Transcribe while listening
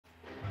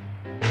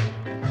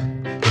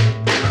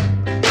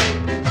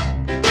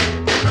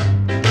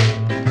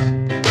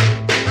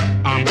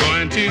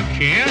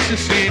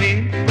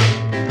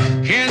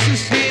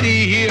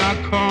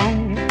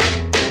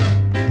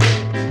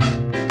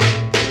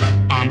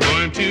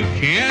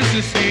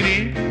Kansas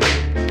City,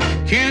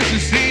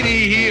 Kansas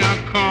City, here I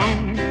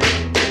come.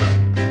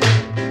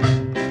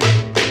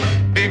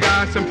 They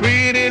got some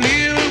pretty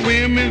little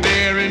women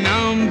there, and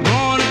I'm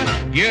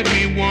gonna get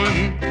me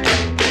one.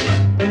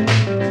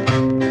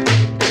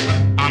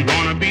 I'm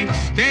gonna be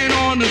standing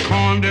on the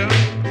corner,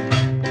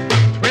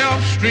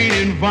 12th Street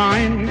and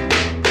Vine.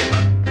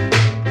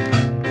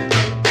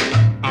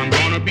 I'm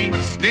gonna be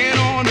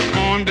standing on the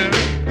corner,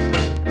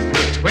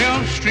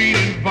 12th Street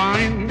and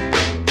Vine.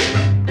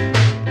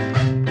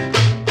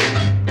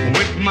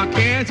 With my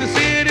Kansas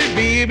City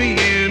baby,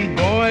 and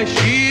boy,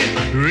 she's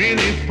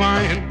really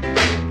fine.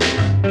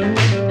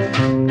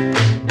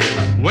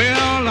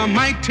 Well, I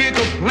might take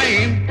a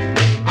plane,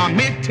 I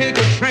may take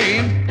a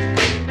train.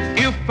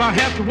 If I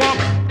have to walk,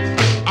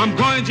 I'm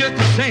going just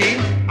the same.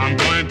 I'm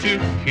going to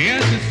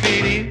Kansas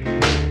City,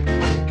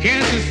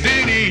 Kansas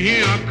City,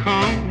 here I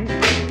come.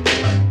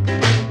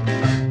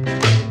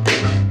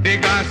 They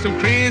got some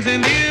crazy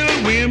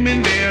little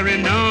women there,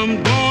 and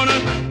I'm gonna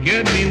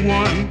get me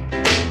one.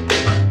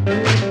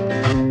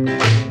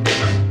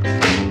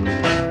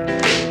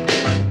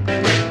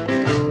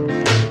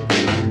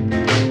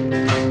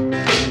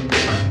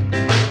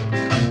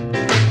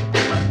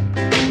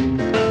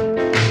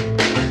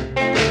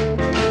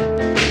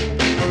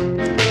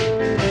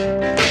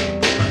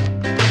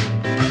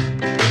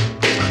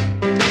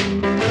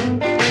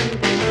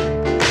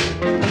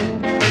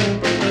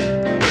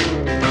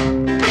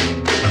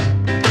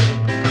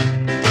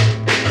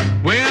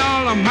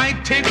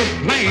 Take a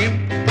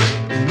plane,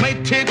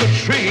 might take a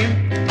train.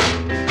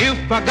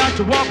 If I got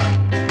to walk,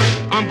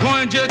 I'm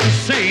going just the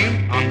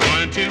same. I'm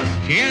going to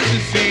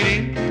Kansas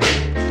City,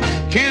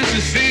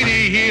 Kansas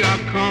City, here I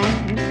come.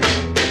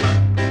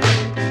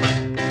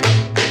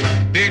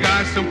 They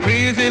got some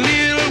crazy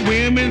little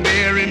women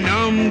there, and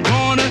I'm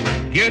gonna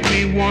get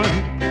me one.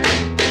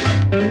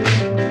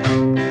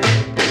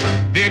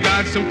 They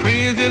got some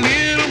crazy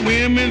little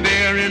women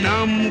there, and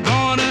I'm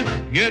gonna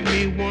get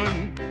me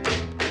one.